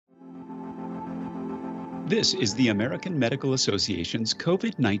This is the American Medical Association's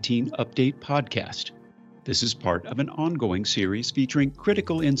COVID-19 Update podcast. This is part of an ongoing series featuring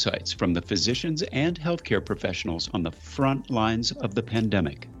critical insights from the physicians and healthcare professionals on the front lines of the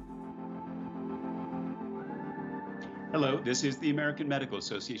pandemic. Hello, this is the American Medical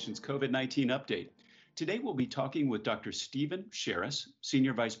Association's COVID-19 Update. Today we'll be talking with Dr. Stephen Sherris,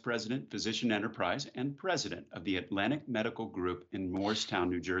 Senior Vice President, Physician Enterprise, and President of the Atlantic Medical Group in Morristown,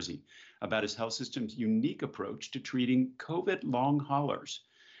 New Jersey, about his health system's unique approach to treating COVID long haulers.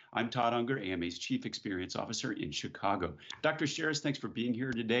 I'm Todd Unger, AMA's Chief Experience Officer in Chicago. Dr. Sherris, thanks for being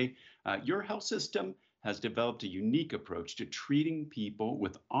here today. Your health system has developed a unique approach to treating people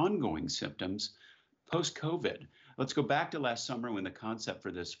with ongoing symptoms post-COVID. Let's go back to last summer when the concept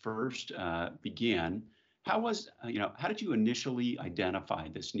for this first began. How did you initially identify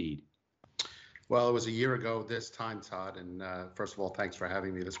this need? Well, it was a year ago this time, Todd, and first of all, thanks for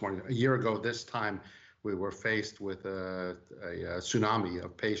having me this morning. A year ago this time, we were faced with a tsunami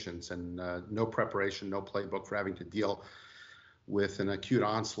of patients and no preparation, no playbook for having to deal with an acute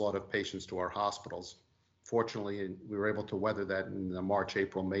onslaught of patients to our hospitals. Fortunately, we were able to weather that in the March,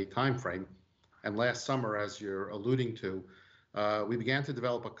 April, May timeframe. And last summer, as you're alluding to, we began to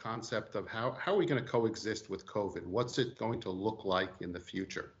develop a concept of how are we going to coexist with COVID? What's it going to look like in the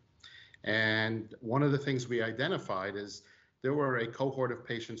future? And one of the things we identified is there were a cohort of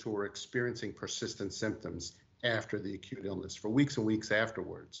patients who were experiencing persistent symptoms after the acute illness for weeks and weeks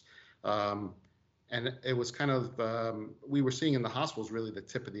afterwards. And it was kind of, we were seeing in the hospitals really the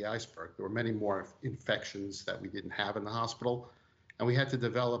tip of the iceberg. There were many more infections that we didn't have in the hospital. And we had to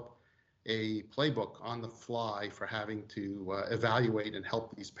develop a playbook on the fly for having to evaluate and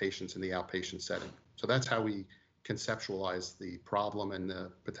help these patients in the outpatient setting. So that's how we conceptualize the problem and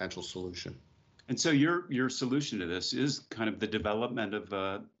the potential solution. And so your solution to this is kind of the development of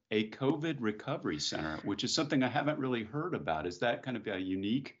a COVID recovery center, which is something I haven't really heard about. Is that kind of a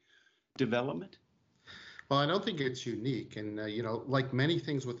unique development? Well, I don't think it's unique. And, like many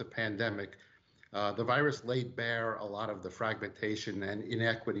things with the pandemic, the virus laid bare a lot of the fragmentation and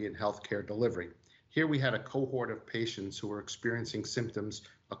inequity in healthcare delivery. Here we had a cohort of patients who were experiencing symptoms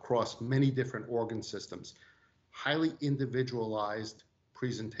across many different organ systems, highly individualized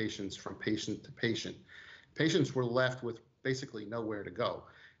presentations from patient to patient. Patients were left with basically nowhere to go.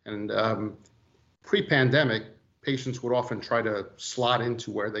 And pre-pandemic, patients would often try to slot into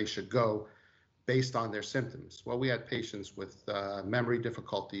where they should go based on their symptoms. Well, we had patients with memory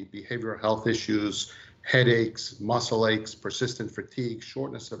difficulty, behavioral health issues, headaches, muscle aches, persistent fatigue,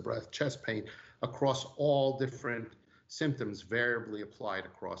 shortness of breath, chest pain, across all different symptoms variably applied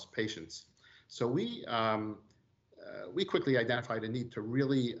across patients. So we quickly identified a need to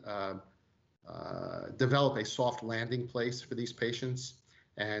really develop a soft landing place for these patients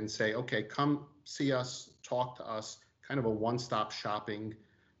and say, okay, come see us, talk to us, kind of a one-stop shopping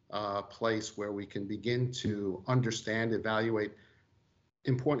place where we can begin to understand, evaluate,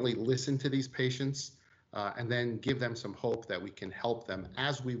 importantly, listen to these patients, and then give them some hope that we can help them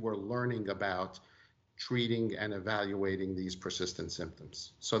as we were learning about treating and evaluating these persistent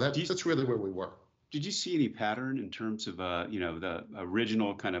symptoms. So that's really where we were. Did you see any pattern in terms of, the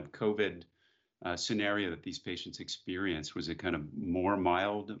original kind of COVID scenario that these patients experienced? Was it kind of more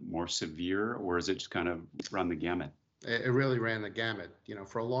mild, more severe, or is it just kind of run the gamut? It really ran the gamut.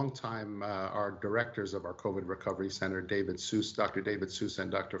 For a long time, our directors of our COVID Recovery Center, Dr. David Seuss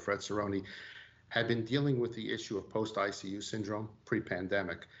and Dr. Fred Cerrone, had been dealing with the issue of post-ICU syndrome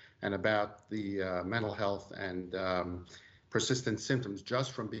pre-pandemic and about the mental health and persistent symptoms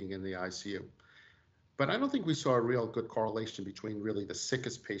just from being in the ICU. But I don't think we saw a real good correlation between really the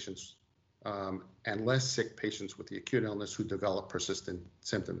sickest patients and less sick patients with the acute illness who develop persistent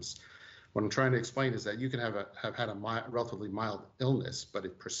symptoms. What I'm trying to explain is that you can have had a relatively mild illness, but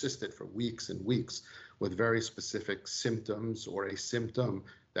it persisted for weeks and weeks with very specific symptoms or a symptom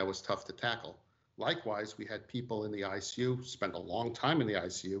that was tough to tackle. Likewise, we had people in the ICU spend a long time in the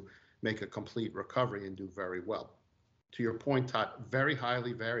ICU, make a complete recovery and do very well. To your point, Todd, very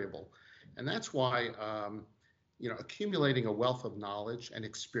highly variable. And that's why accumulating a wealth of knowledge and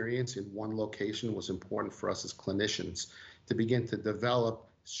experience in one location was important for us as clinicians to begin to develop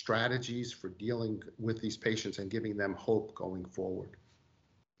strategies for dealing with these patients and giving them hope going forward.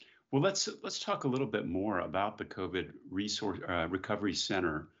 Well, let's talk a little bit more about the COVID Recovery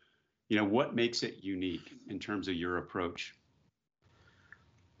Center. What makes it unique in terms of your approach?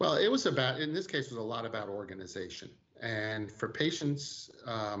 Well, it was in this case, it was a lot about organization. And for patients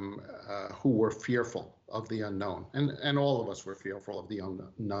who were fearful of the unknown, and all of us were fearful of the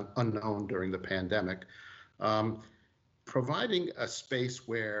unknown during the pandemic, providing a space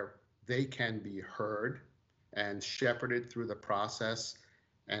where they can be heard and shepherded through the process,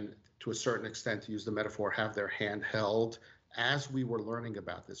 and to a certain extent, to use the metaphor, have their hand held as we were learning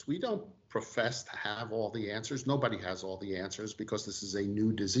about this. We don't profess to have all the answers. Nobody has all the answers because this is a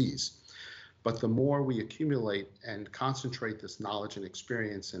new disease. But the more we accumulate and concentrate this knowledge and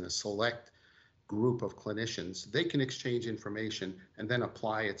experience in a select group of clinicians, they can exchange information and then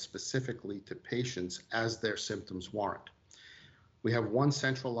apply it specifically to patients as their symptoms warrant. We have one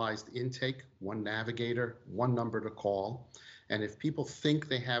centralized intake, one navigator, one number to call. And if people think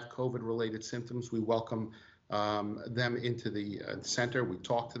they have COVID-related symptoms, we welcome them into the center. We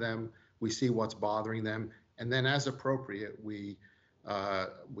talk to them, we see what's bothering them, and then as appropriate, we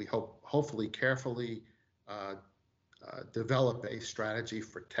hopefully carefully develop a strategy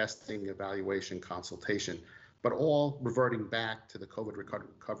for testing, evaluation, consultation, but all reverting back to the COVID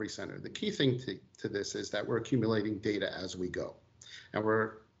Recovery Center. The key thing to this is that we're accumulating data as we go, and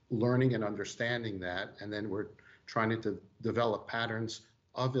we're learning and understanding that, and then we're trying to develop patterns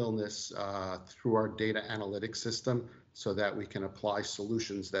of illness through our data analytics system so that we can apply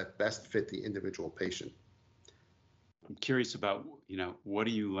solutions that best fit the individual patient. I'm curious about, what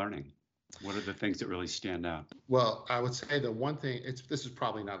are you learning? What are the things that really stand out? Well, I would say the one thing, this is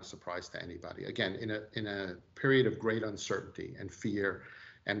probably not a surprise to anybody. Again, in a period of great uncertainty and fear,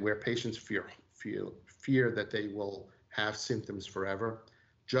 and where patients fear that they will have symptoms forever,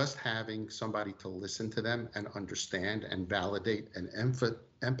 just having somebody to listen to them and understand and validate and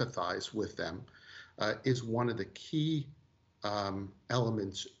empathize with them is one of the key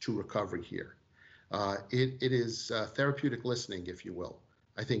elements to recovery here. It is therapeutic listening, if you will.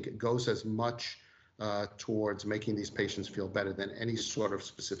 I think it goes as much towards making these patients feel better than any sort of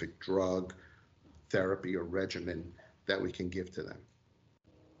specific drug, therapy, or regimen that we can give to them.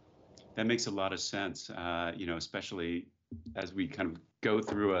 That makes a lot of sense, especially as we kind of go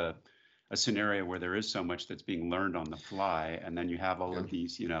through a scenario where there is so much that's being learned on the fly, and then you have all of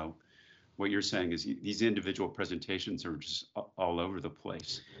these, what you're saying is these individual presentations are just all over the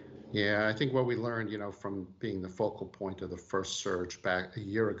place. Yeah, I think what we learned, from being the focal point of the first surge back a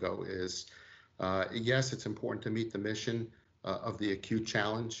year ago is, yes, it's important to meet the mission of the acute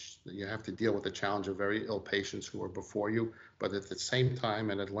challenge. You have to deal with the challenge of very ill patients who are before you. But at the same time,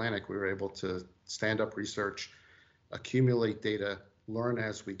 in Atlantic, we were able to stand up research, accumulate data, learn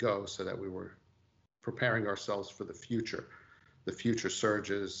as we go, so that we were preparing ourselves for the future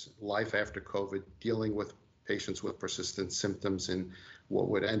surges, life after COVID, dealing with patients with persistent symptoms in what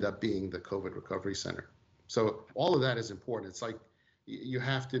would end up being the COVID Recovery Center. So all of that is important. It's like you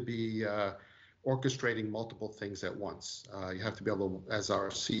have to be orchestrating multiple things at once. You have to be able to, as our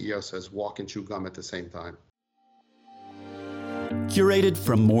CEO says, walk and chew gum at the same time. Curated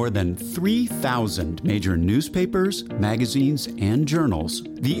from more than 3,000 major newspapers, magazines, and journals,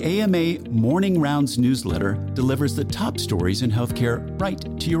 the AMA Morning Rounds newsletter delivers the top stories in healthcare right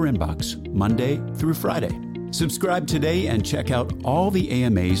to your inbox, Monday through Friday. Subscribe today and check out all the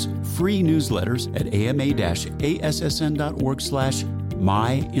AMA's free newsletters at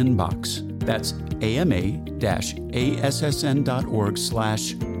ama-assn.org/myinbox. That's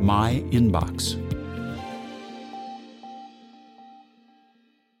ama-assn.org/myinbox.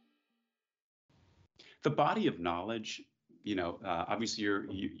 The body of knowledge, obviously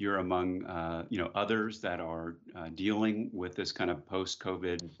you're among, others that are dealing with this kind of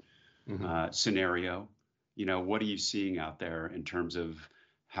post-COVID scenario. What are you seeing out there in terms of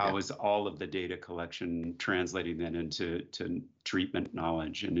how is all of the data collection translating then into treatment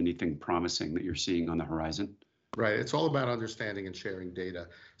knowledge, and anything promising that you're seeing on the horizon? Right. It's all about understanding and sharing data.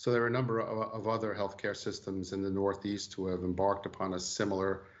 So there are a number of other healthcare systems in the Northeast who have embarked upon a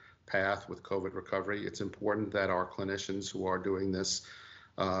similar path with COVID recovery. It's important that our clinicians who are doing this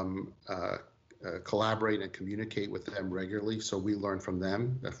collaborate and communicate with them regularly, so we learn from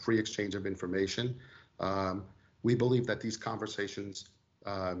them, a free exchange of information. We believe that these conversations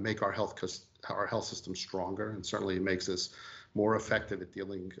make our health system stronger, and certainly it makes us more effective at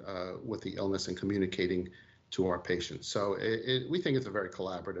dealing with the illness and communicating to our patients. So we think it's a very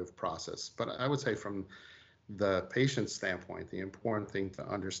collaborative process. But I would say from the patient's standpoint, the important thing to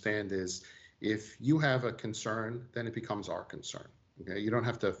understand is if you have a concern, then it becomes our concern. Okay, you don't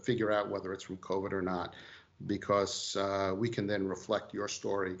have to figure out whether it's from COVID or not, because we can then reflect your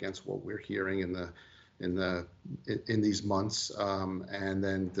story against what we're hearing in these months, and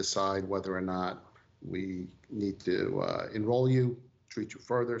then decide whether or not we need to enroll you, treat you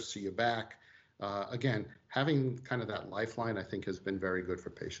further, see you back. Again, having kind of that lifeline, I think, has been very good for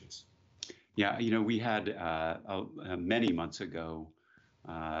patients. Yeah, we had many months ago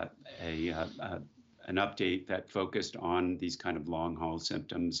an update that focused on these kind of long haul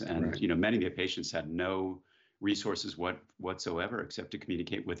symptoms, and Right. Many of the patients had no resources whatsoever except to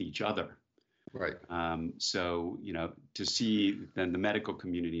communicate with each other. Right. So, to see then the medical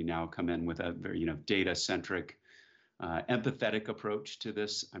community now come in with a very, data-centric, empathetic approach to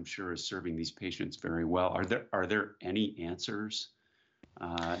this, I'm sure is serving these patients very well. Are there any answers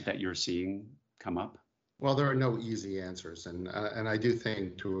that you're seeing come up? Well, there are no easy answers, and I do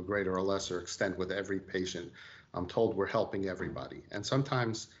think to a greater or lesser extent with every patient, I'm told we're helping everybody, and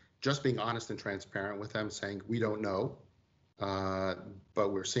sometimes just being honest and transparent with them, saying we don't know,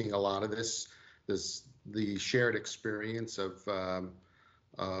 but we're seeing a lot of this the shared experience of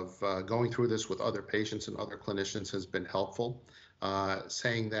going through this with other patients and other clinicians has been helpful.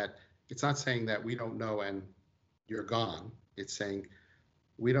 Saying that it's not saying that we don't know and you're gone. It's saying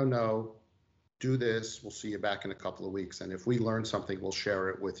we don't know. Do this. We'll see you back in a couple of weeks, and if we learn something, we'll share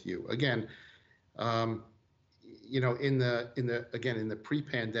it with you. Again, in the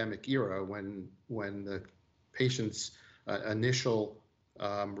pre-pandemic era, when the patient's initial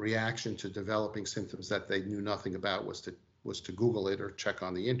reaction to developing symptoms that they knew nothing about was to Google it or check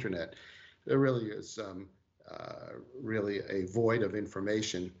on the internet, there really is really a void of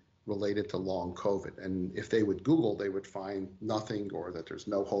information related to long COVID. And if they would Google, they would find nothing, or that there's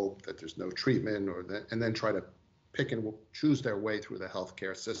no hope, that there's no treatment, and then try to pick and choose their way through the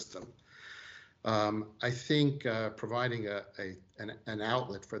healthcare system. I think providing an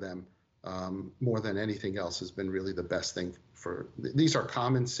outlet for them more than anything else has been really the best thing. These are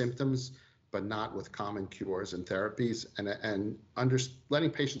common symptoms, but not with common cures and therapies, and letting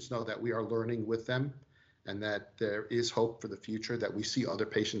patients know that we are learning with them, and that there is hope for the future, that we see other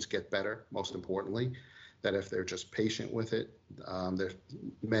patients get better, most importantly, that if they're just patient with it,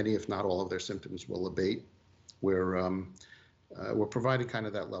 many, if not all of their symptoms will abate. We're providing kind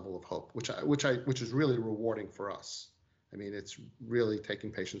of that level of hope, which is really rewarding for us. I mean, it's really taking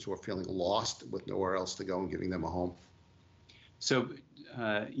patients who are feeling lost with nowhere else to go and giving them a home. So,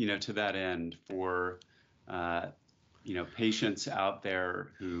 to that end, for, patients out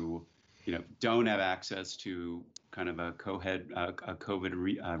there who, don't have access to kind of a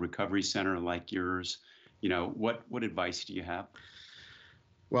COVID recovery center like yours, what advice do you have?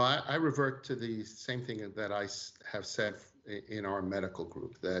 Well, I revert to the same thing that I have said in our medical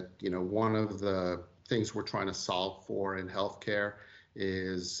group, that, one of the things we're trying to solve for in healthcare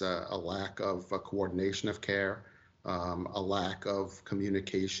is a lack of coordination of care, a lack of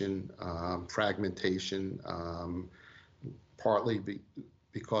communication, fragmentation, partly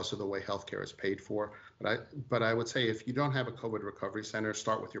because of the way healthcare is paid for. But I would say, if you don't have a COVID recovery center,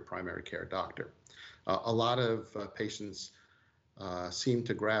 start with your primary care doctor. A lot of patients seem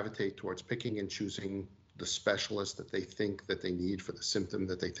to gravitate towards picking and choosing the specialist that they think that they need for the symptom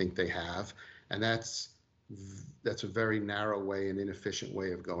that they think they have, and that's a very narrow way and inefficient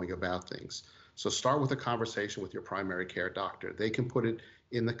way of going about things. So start with a conversation with your primary care doctor. They can put it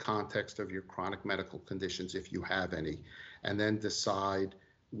in the context of your chronic medical conditions, if you have any, and then decide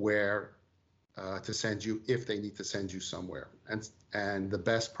where to send you, if they need to send you somewhere. And the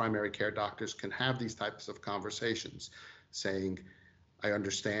best primary care doctors can have these types of conversations, saying, I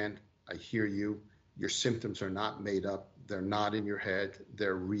understand, I hear you, your symptoms are not made up, they're not in your head,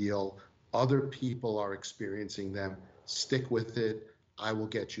 they're real, other people are experiencing them, stick with it, I will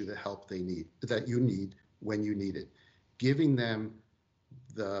get you the help that you need when you need it. Giving them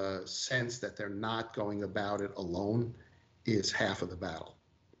the sense that they're not going about it alone is half of the battle.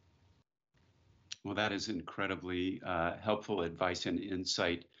 Well, that is incredibly helpful advice and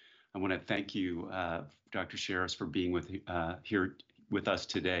insight. I want to thank you, Dr. Sherris, for being here with us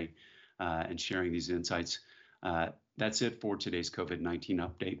today and sharing these insights. That's it for today's COVID-19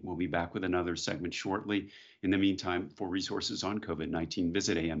 update. We'll be back with another segment shortly. In the meantime, for resources on COVID-19,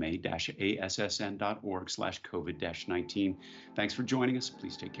 visit ama-assn.org/COVID-19. Thanks for joining us.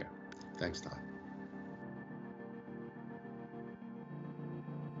 Please take care. Thanks, Todd.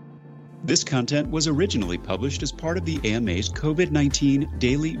 This content was originally published as part of the AMA's COVID-19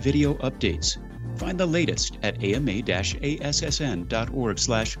 Daily Video Updates. Find the latest at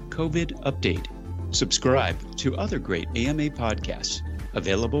ama-assn.org/COVID-update. Subscribe to other great AMA podcasts,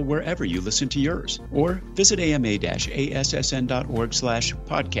 available wherever you listen to yours, or visit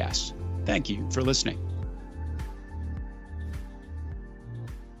ama-assn.org/podcasts. Thank you for listening.